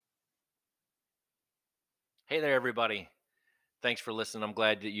Hey there, everybody. Thanks for listening. I'm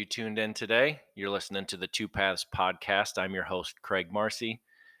glad that you tuned in today. You're listening to the Two Paths podcast. I'm your host, Craig Marcy.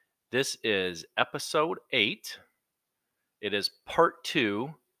 This is episode 8. It is part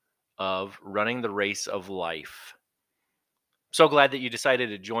 2 of Running the Race of Life. So glad that you decided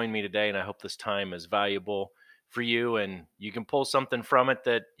to join me today, and I hope this time is valuable for you and you can pull something from it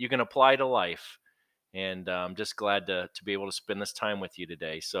that you can apply to life. And I'm just glad to be able to spend this time with you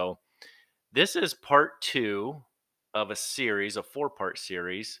today. So, this is part 2 of a series, a 4-part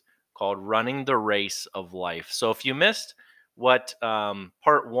series called Running the Race of Life. So if you missed what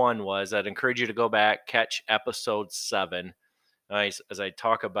part 1 was, I'd encourage you to go back, catch episode 7, as I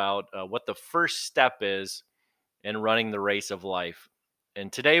talk about what the first step is in running the race of life.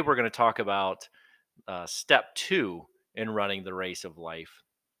 And today we're going to talk about step 2 in running the race of life.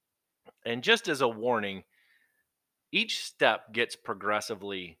 And just as a warning, each step gets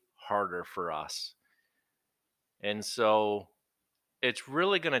progressively harder for us. And so it's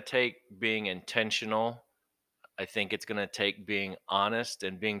really going to take being intentional. I think it's going to take being honest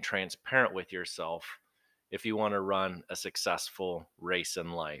and being transparent with yourself if you want to run a successful race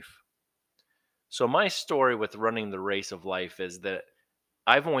in life. So, my story with running the race of life is that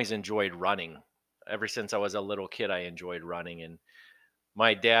I've always enjoyed running. Ever since I was a little kid, I enjoyed running. And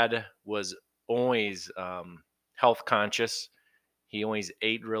my dad was always health conscious. He always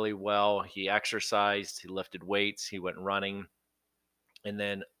ate really well. He exercised, he lifted weights, he went running. And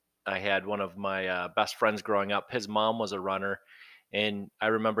then I had one of my best friends growing up. His mom was a runner. And I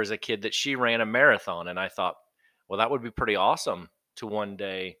remember as a kid that she ran a marathon. And I thought, well, that would be pretty awesome to one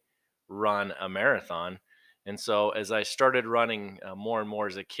day run a marathon. And so as I started running more and more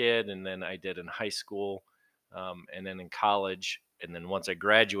as a kid, and then I did in high school, and then in college, and then once I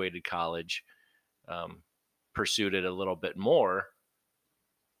graduated college, um, pursued it a little bit more,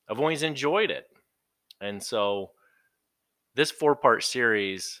 I've always enjoyed it. And so this 4-part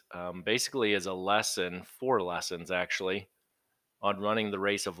series basically is a lesson, 4 lessons actually, on running the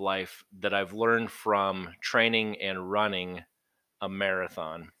race of life that I've learned from training and running a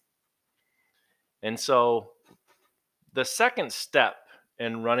marathon. And so the second step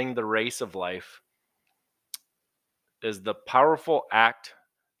in running the race of life is the powerful act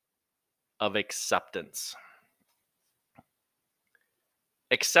of acceptance.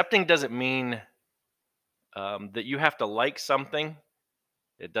 Accepting doesn't mean that you have to like something,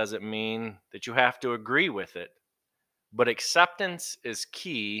 it doesn't mean that you have to agree with it. But acceptance is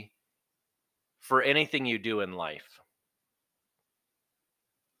key for anything you do in life.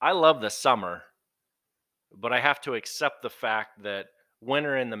 I love the summer, but I have to accept the fact that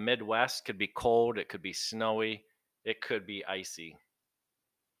winter in the Midwest could be cold, it could be snowy, it could be icy.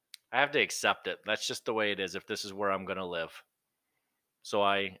 I have to accept it. That's just the way it is if this is where I'm going to live. So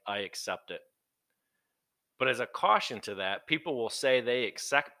I accept it. But as a caution to that, people will say they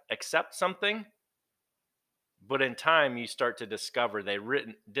accept something, but in time you start to discover they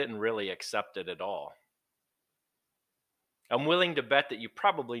didn't really accept it at all. I'm willing to bet that you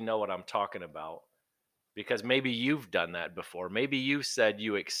probably know what I'm talking about because maybe you've done that before. Maybe you said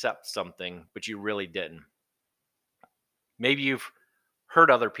you accept something, but you really didn't. Maybe you've heard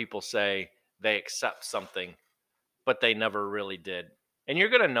other people say they accept something, but they never really did. And you're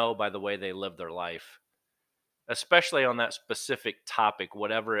going to know by the way they live their life, especially on that specific topic,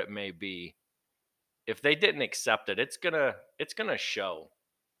 whatever it may be. If they didn't accept it, it's going to show.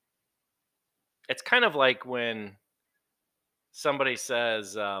 It's kind of like when somebody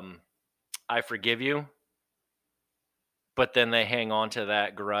says, I forgive you, but then they hang on to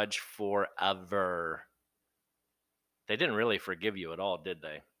that grudge forever. They didn't really forgive you at all, did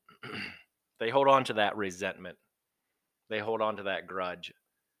they? They hold on to that resentment. They hold on to that grudge.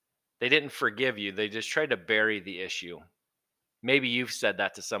 They didn't forgive you. They just tried to bury the issue. Maybe you've said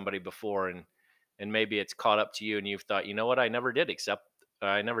that to somebody before, and maybe it's caught up to you, and you've thought, you know what? I never did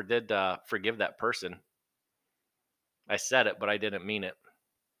forgive that person. I said it, but I didn't mean it.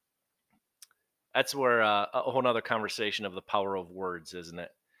 That's where a whole nother conversation of the power of words, isn't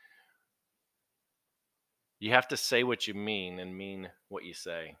it? You have to say what you mean and mean what you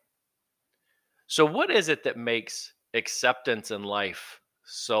say. So, what is it that makes acceptance in life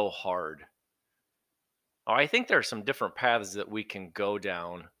so hard? Oh, I think there are some different paths that we can go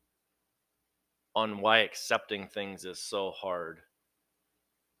down on why accepting things is so hard.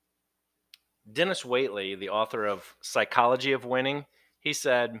 Dennis Waitley, the author of Psychology of Winning, he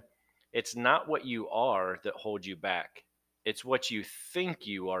said, it's not what you are that holds you back, it's what you think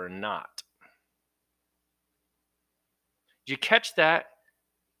you are not. Did you catch that?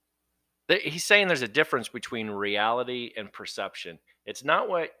 He's saying there's a difference between reality and perception. It's not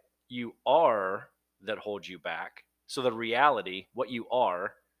what you are that hold you back. So the reality, what you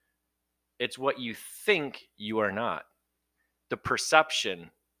are, it's what you think you are not. The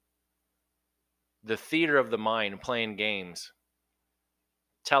perception, the theater of the mind playing games,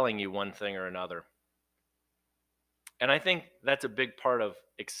 telling you one thing or another. And I think that's a big part of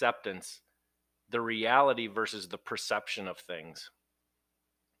acceptance, the reality versus the perception of things.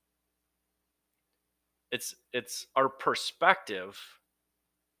 It's our perspective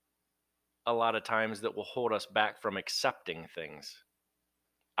a lot of times that will hold us back from accepting things.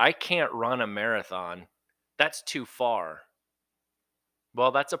 I can't run a marathon. That's too far.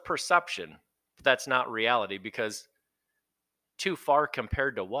 Well, that's a perception. But that's not reality, because too far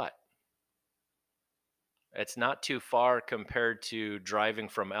compared to what? It's not too far compared to driving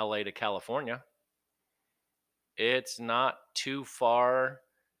from LA to California. It's not too far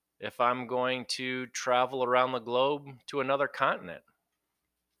if I'm going to travel around the globe to another continent.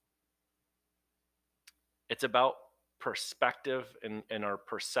 It's about perspective and our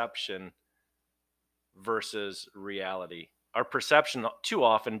perception versus reality. Our perception too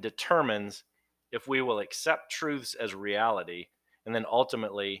often determines if we will accept truths as reality, and then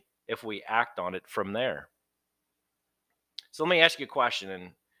ultimately if we act on it from there. So let me ask you a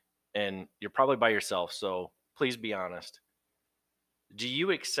question, and you're probably by yourself, so please be honest. Do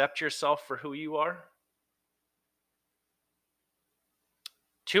you accept yourself for who you are?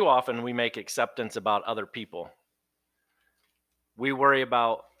 Too often we make acceptance about other people. We worry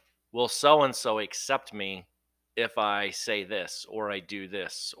about, will so and so accept me if I say this, or I do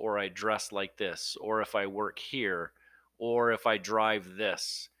this, or I dress like this, or if I work here, or if I drive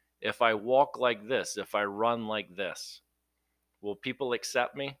this, if I walk like this, if I run like this. Will people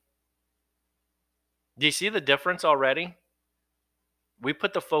accept me? Do you see the difference already? We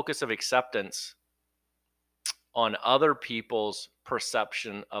put the focus of acceptance on other people's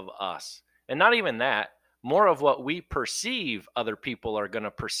perception of us. And not even that, more of what we perceive other people are going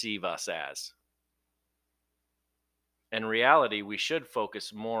to perceive us as. In reality, we should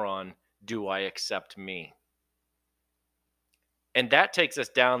focus more on, do I accept me? And that takes us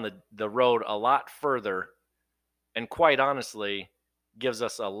down the road a lot further, and quite honestly, gives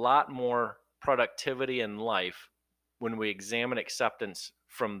us a lot more productivity in life when we examine acceptance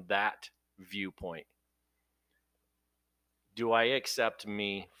from that viewpoint. Do I accept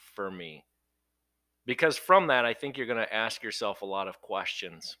me for me? Because from that, I think you're going to ask yourself a lot of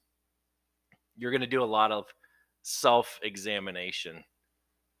questions. You're going to do a lot of self-examination.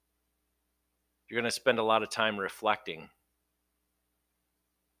 You're going to spend a lot of time reflecting.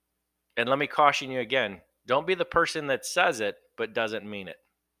 And let me caution you again, don't be the person that says it but doesn't mean it.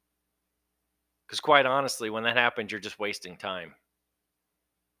 Because quite honestly, when that happens, you're just wasting time.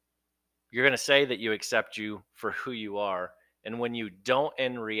 You're going to say that you accept you for who you are, and when you don't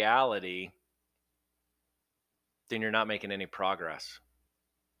in reality, then you're not making any progress.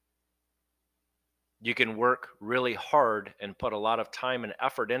 You can work really hard and put a lot of time and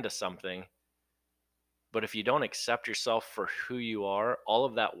effort into something, but if you don't accept yourself for who you are, all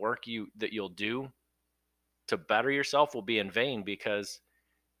of that work that you'll do to better yourself will be in vain, because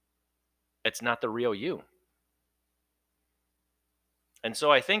it's not the real you. And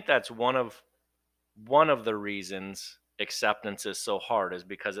so I think that's one of the reasons acceptance is so hard, is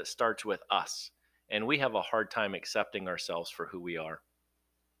because it starts with us, and we have a hard time accepting ourselves for who we are.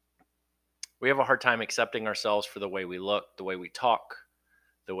 We have a hard time accepting ourselves for the way we look, the way we talk,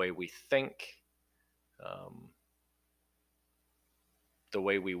 the way we think, the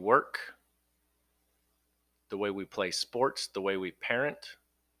way we work, the way we play sports, the way we parent,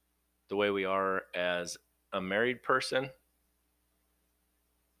 the way we are as a married person.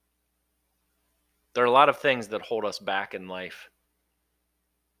 There are a lot of things that hold us back in life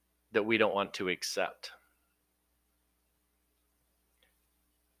that we don't want to accept.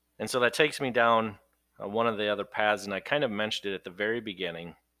 And so that takes me down one of the other paths, and I kind of mentioned it at the very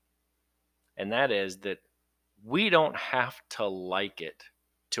beginning, and that is that we don't have to like it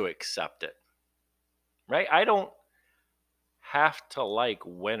to accept it, right? I don't have to like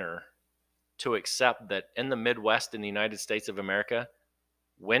winter to accept that in the Midwest in the United States of America,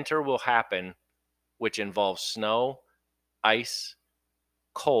 winter will happen, which involves snow, ice,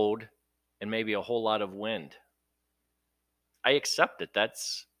 cold, and maybe a whole lot of wind. I accept it.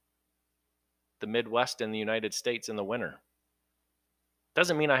 That's the Midwest in the United States in the winter.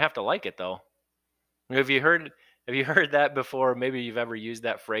 Doesn't mean I have to like it, though. Have you heard that before? Maybe you've ever used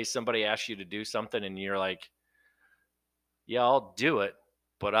that phrase. Somebody asks you to do something and you're like, yeah, I'll do it,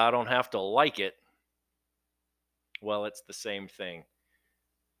 but I don't have to like it. Well, it's the same thing.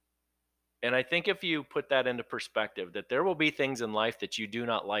 And I think if you put that into perspective, that there will be things in life that you do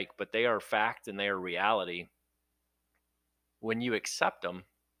not like, but they are fact and they are reality. When you accept them,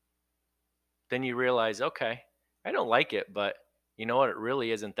 then you realize, okay, I don't like it, but you know what? It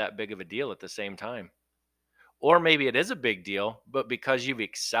really isn't that big of a deal at the same time. Or maybe it is a big deal, but because you've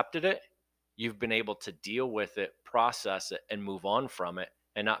accepted it, you've been able to deal with it, process it, and move on from it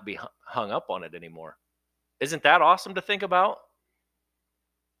and not be hung up on it anymore. Isn't that awesome to think about?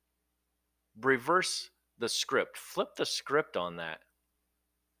 Reverse the script, flip the script on that.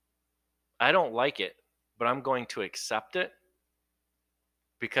 I don't like it, but I'm going to accept it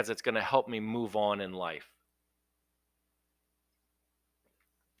because it's going to help me move on in life.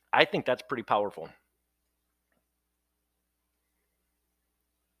 I think that's pretty powerful.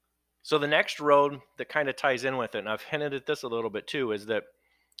 So the next road that kind of ties in with it, and I've hinted at this a little bit too, is that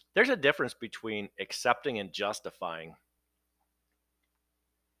there's a difference between accepting and justifying.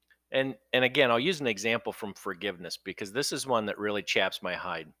 And again, I'll use an example from forgiveness because this is one that really chaps my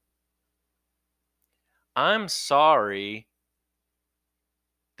hide. I'm sorry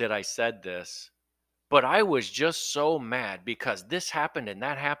that I said this, but I was just so mad because this happened and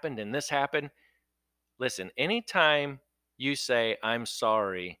that happened and this happened. Listen, anytime you say I'm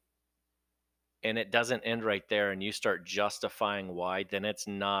sorry and it doesn't end right there and you start justifying why, then it's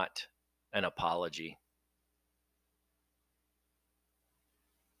not an apology.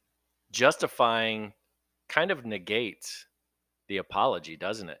 Justifying kind of negates the apology,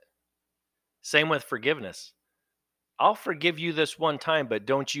 doesn't it? Same with forgiveness. I'll forgive you this one time, but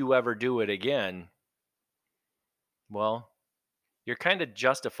don't you ever do it again. Well, you're kind of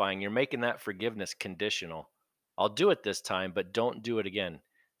justifying, you're making that forgiveness conditional. I'll do it this time, but don't do it again.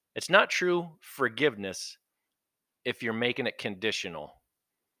 It's not true forgiveness if you're making it conditional,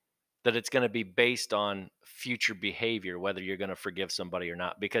 that it's going to be based on future behavior, whether you're going to forgive somebody or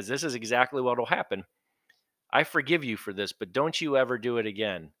not, because this is exactly what will happen. I forgive you for this, but don't you ever do it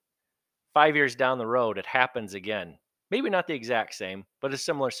again. 5 years down the road, it happens again. Maybe not the exact same, but a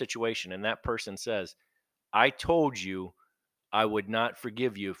similar situation. And that person says, I told you I would not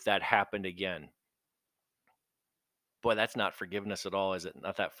forgive you if that happened again. Boy, that's not forgiveness at all, is it?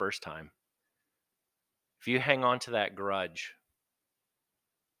 Not that first time. If you hang on to that grudge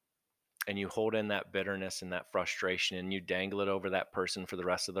and you hold in that bitterness and that frustration and you dangle it over that person for the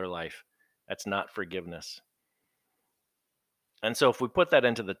rest of their life, that's not forgiveness. And so, if we put that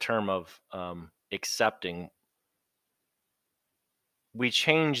into the term of accepting, we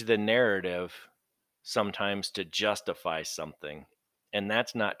change the narrative sometimes to justify something, and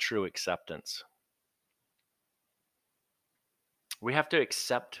that's not true acceptance. We have to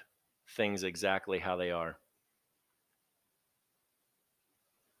accept things exactly how they are.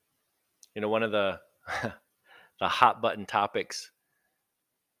 You know, one of the the hot button topics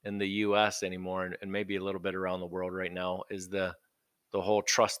in the US anymore, and maybe a little bit around the world right now, is the whole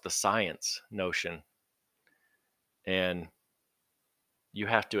trust the science notion. And you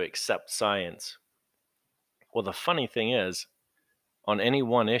have to accept science. Well, the funny thing is, on any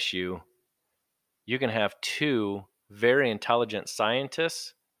one issue, you can have two very intelligent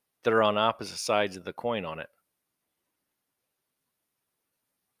scientists that are on opposite sides of the coin on it.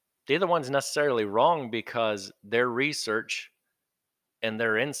 Neither one's necessarily wrong because their research and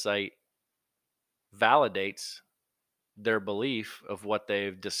their insight validates their belief of what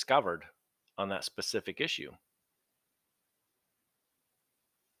they've discovered on that specific issue.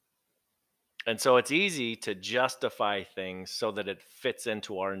 And so it's easy to justify things so that it fits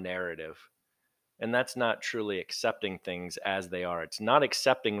into our narrative. And that's not truly accepting things as they are. It's not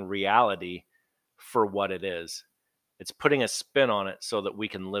accepting reality for what it is. It's putting a spin on it so that we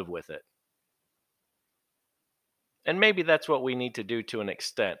can live with it. And maybe that's what we need to do to an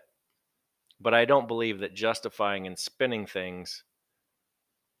extent. But I don't believe that justifying and spinning things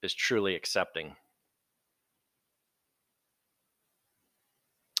is truly accepting.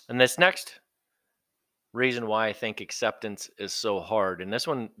 And this next reason why I think acceptance is so hard, and this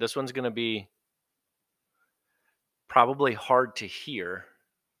one's going to be probably hard to hear,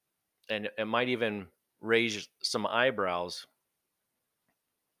 and it might even raise some eyebrows,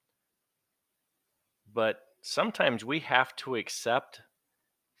 but sometimes we have to accept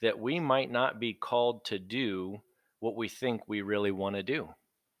that we might not be called to do what we think we really want to do.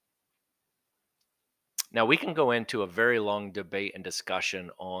 Now, we can go into a very long debate and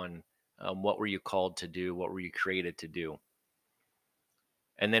discussion on what were you called to do? What were you created to do?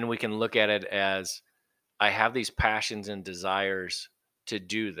 And then we can look at it as I have these passions and desires to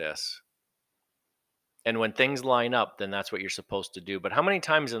do this. And when things line up, then that's what you're supposed to do. But how many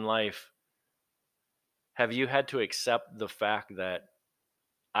times in life have you had to accept the fact that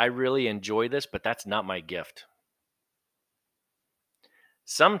I really enjoy this, but that's not my gift.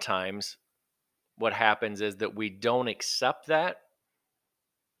 Sometimes what happens is that we don't accept that.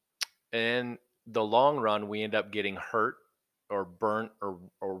 And in the long run, we end up getting hurt or burnt or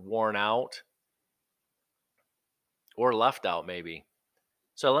worn out or left out, maybe.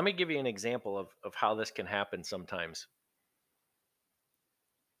 So let me give you an example of how this can happen sometimes.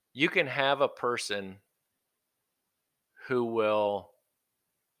 You can have a person who will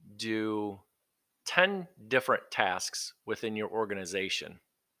do 10 different tasks within your organization,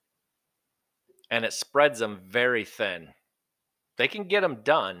 and it spreads them very thin. They can get them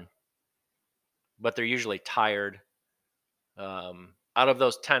done, but they're usually tired. Out of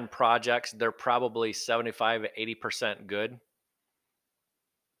those 10 projects, they're probably 75 to 80% good.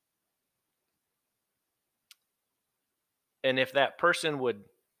 And if that person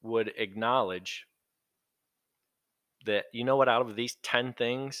would acknowledge that, you know what, out of these 10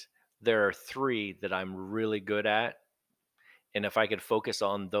 things, there are 3 that I'm really good at, and if I could focus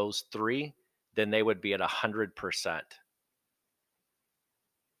on those 3, then they would be at 100%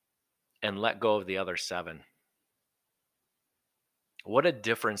 and let go of the other 7. What a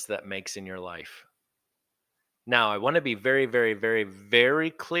difference that makes in your life. Now, I want to be very, very, very,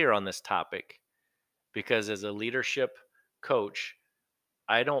 very clear on this topic, because as a leadership coach,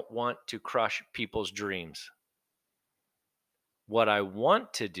 I don't want to crush people's dreams. What I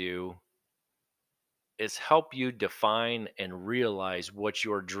want to do is help you define and realize what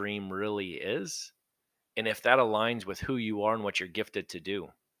your dream really is, and if that aligns with who you are and what you're gifted to do.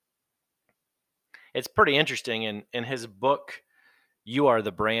 It's pretty interesting. In his book, You Are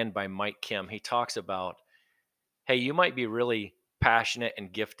the Brand by Mike Kim, he talks about, hey, you might be really passionate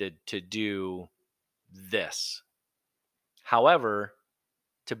and gifted to do this. However,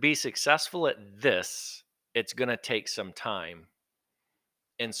 to be successful at this, it's going to take some time.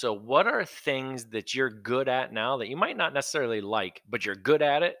 And so, what are things that you're good at now that you might not necessarily like, but you're good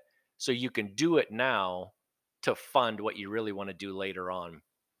at it, so you can do it now to fund what you really want to do later on?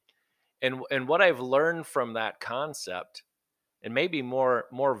 And what I've learned from that concept, and maybe more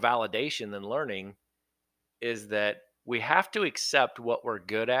validation than learning, is that we have to accept what we're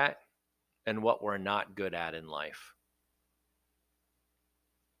good at and what we're not good at in life.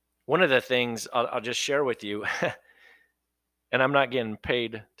 One of the things I'll just share with you, and I'm not getting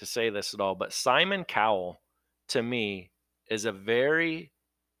paid to say this at all, but Simon Cowell, to me, is a very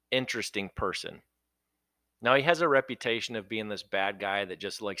interesting person. Now, he has a reputation of being this bad guy that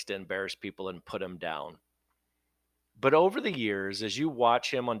just likes to embarrass people and put them down. But over the years, as you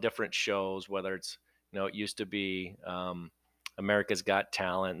watch him on different shows, whether it's, it used to be America's Got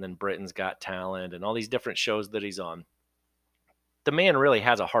Talent and then Britain's Got Talent and all these different shows that he's on, the man really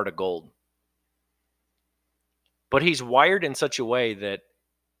has a heart of gold. But he's wired in such a way that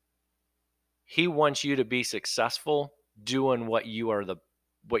he wants you to be successful doing what you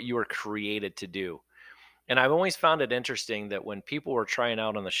are created to do. And I've always found it interesting that when people were trying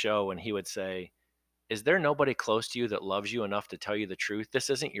out on the show and he would say, is there nobody close to you that loves you enough to tell you the truth? This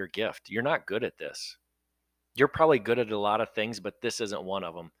isn't your gift. You're not good at this. You're probably good at a lot of things, but this isn't one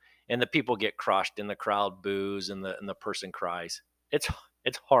of them. And the people get crushed and the crowd boos and the person cries. It's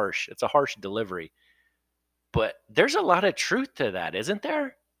harsh. It's a harsh delivery. But there's a lot of truth to that, isn't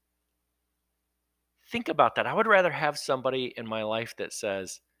there? Think about that. I would rather have somebody in my life that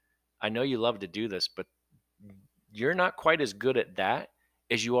says, I know you love to do this, but you're not quite as good at that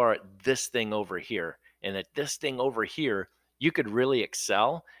as you are at this thing over here. And at this thing over here, you could really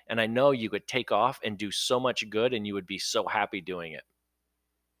excel. And I know you could take off and do so much good, and you would be so happy doing it.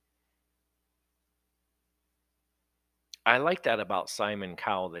 I like that about Simon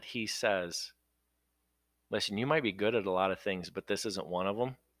Cowell, that he says, listen, you might be good at a lot of things, but this isn't one of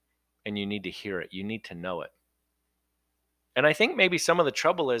them. And you need to hear it. You need to know it. And I think maybe some of the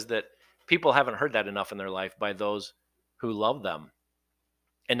trouble is that people haven't heard that enough in their life by those who love them.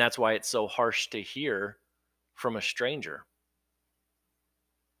 And that's why it's so harsh to hear from a stranger.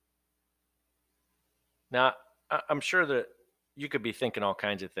 Now, I'm sure that you could be thinking all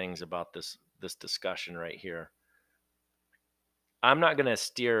kinds of things about this discussion right here. I'm not going to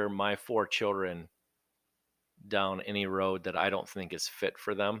steer my 4 children down any road that I don't think is fit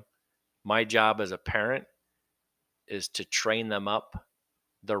for them. My job as a parent is to train them up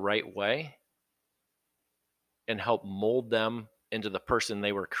the right way and help mold them into the person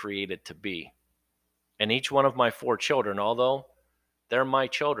they were created to be. And each one of my 4 children, although they're my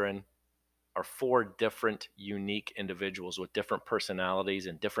children, are 4 different, unique individuals with different personalities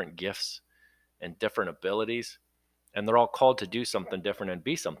and different gifts and different abilities. And they're all called to do something different and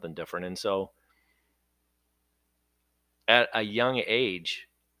be something different. And so at a young age,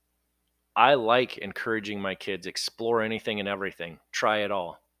 I like encouraging my kids, explore anything and everything, try it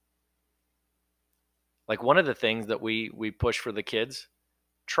all. Like one of the things that we push for the kids,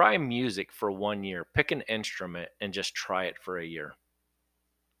 try music for 1 year. Pick an instrument and just try it for a year.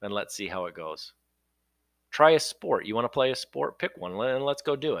 And let's see how it goes. Try a sport. You want to play a sport? Pick one and let's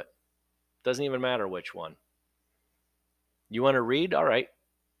go do it. Doesn't even matter which one. You want to read? All right.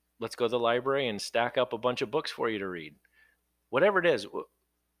 Let's go to the library and stack up a bunch of books for you to read. Whatever it is,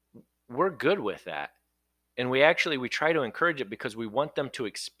 we're good with that. And we try to encourage it because we want them to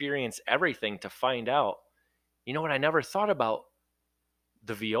experience everything to find out, you know what, I never thought about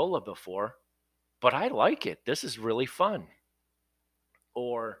the viola before, but I like it. This is really fun.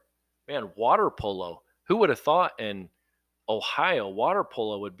 Or, man, water polo. Who would have thought in Ohio water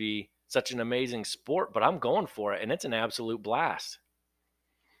polo would be such an amazing sport, but I'm going for it and it's an absolute blast.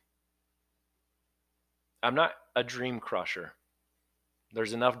 I'm not a dream crusher.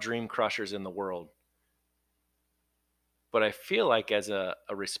 There's enough dream crushers in the world. But I feel like as a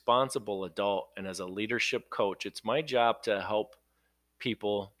responsible adult and as a leadership coach, it's my job to help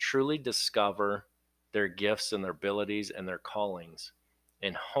people truly discover their gifts and their abilities and their callings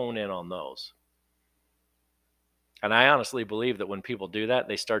and hone in on those. And I honestly believe that when people do that,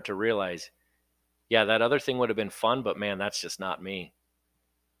 they start to realize, yeah, that other thing would have been fun, but man, that's just not me.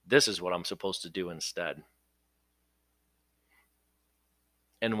 This is what I'm supposed to do instead.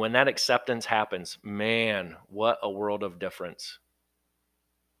 And when that acceptance happens, man, what a world of difference.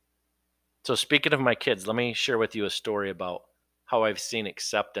 So speaking of my kids, let me share with you a story about how I've seen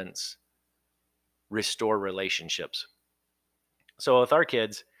acceptance restore relationships. So with our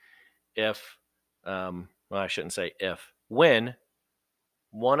kids, if, well, I shouldn't say if, when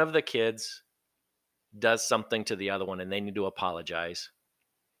one of the kids does something to the other one and they need to apologize,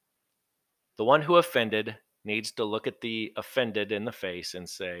 the one who offended needs to look at the offended in the face and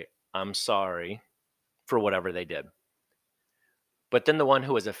say, I'm sorry for whatever they did. But then the one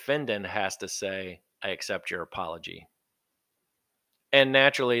who was offended has to say, I accept your apology. And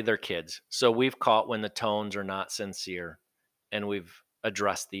naturally, they're kids. So we've caught when the tones are not sincere and we've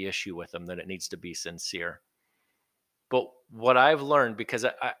addressed the issue with them that it needs to be sincere. But what I've learned, because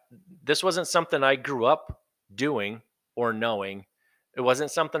this wasn't something I grew up doing or knowing, it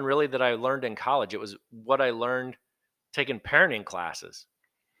wasn't something really that I learned in college. It was what I learned taking parenting classes,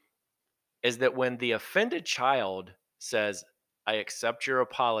 is that when the offended child says, I accept your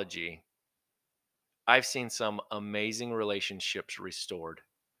apology, I've seen some amazing relationships restored.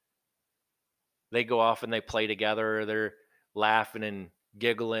 They go off and they play together. They're laughing and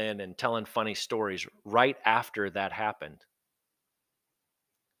giggling and telling funny stories right after that happened.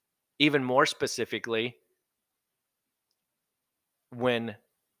 Even more specifically, when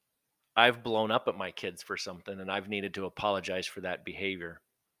I've blown up at my kids for something and I've needed to apologize for that behavior.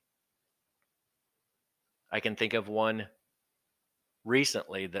 I can think of one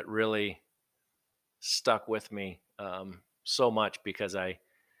recently that really stuck with me so much because I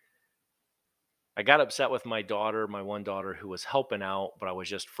got upset with my daughter, my one daughter who was helping out, but I was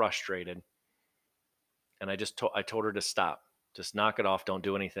just frustrated. And I told her to stop, just knock it off. Don't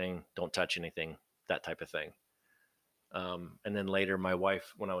do anything. Don't touch anything, that type of thing. And then later my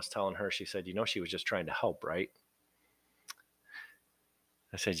wife, when I was telling her, she said, she was just trying to help, right?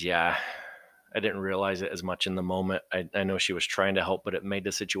 I said, yeah, I didn't realize it as much in the moment. I know she was trying to help, but it made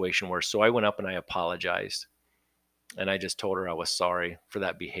the situation worse. So I went up and I apologized. And I just told her I was sorry for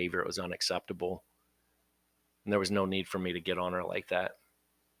that behavior. It was unacceptable. And there was no need for me to get on her like that.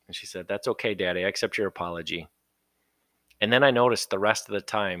 And she said, that's okay, Daddy. I accept your apology. And then I noticed the rest of the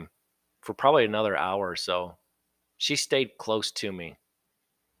time, for probably another hour or so, she stayed close to me.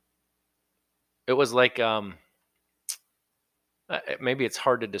 It was like, maybe it's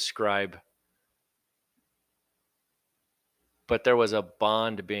hard to describe, but there was a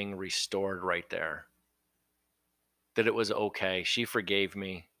bond being restored right there. That it was okay. She forgave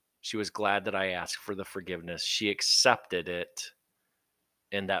me. She was glad that I asked for the forgiveness. She accepted it,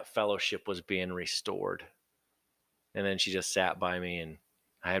 and that fellowship was being restored. And then she just sat by me, and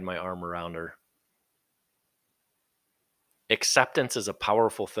I had my arm around her. Acceptance is a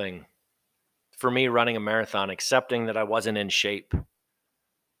powerful thing. For me, running a marathon, accepting that I wasn't in shape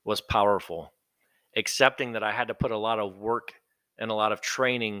was powerful. Accepting that I had to put a lot of work and a lot of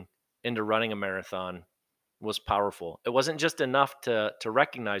training into running a marathon was powerful. It wasn't just enough to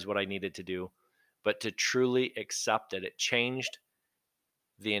recognize what I needed to do, but to truly accept it. It changed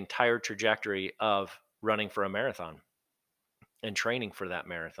the entire trajectory of running for a marathon and training for that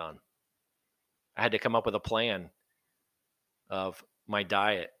marathon. I had to come up with a plan of my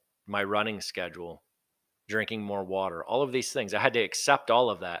diet, my running schedule, drinking more water, all of these things. I had to accept all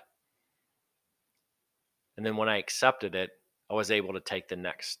of that. And then when I accepted it, I was able to take the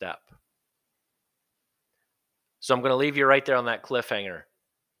next step. So I'm going to leave you right there on that cliffhanger.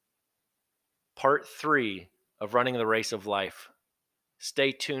 Part 3 of Running the Race of Life.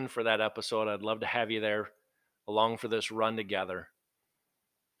 Stay tuned for that episode. I'd love to have you there along for this run together.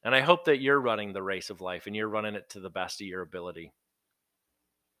 And I hope that you're running the race of life and you're running it to the best of your ability.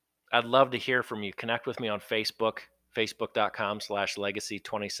 I'd love to hear from you. Connect with me on Facebook,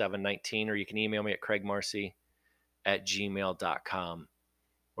 facebook.com/legacy2719, or you can email me at craigmarcy@gmail.com,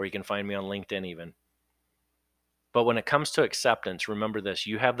 or you can find me on LinkedIn even. But when it comes to acceptance, remember this: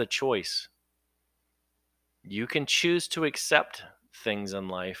 you have the choice. You can choose to accept things in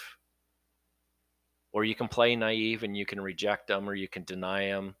life, or you can play naive and you can reject them, or you can deny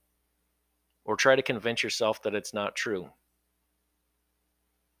them, or try to convince yourself that it's not true.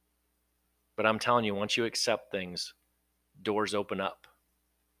 But I'm telling you, once you accept things, doors open up.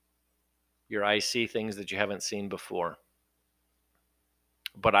 Your eyes see things that you haven't seen before.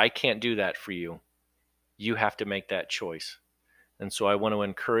 But I can't do that for you. You have to make that choice. And so I want to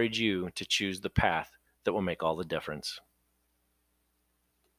encourage you to choose the path that will make all the difference.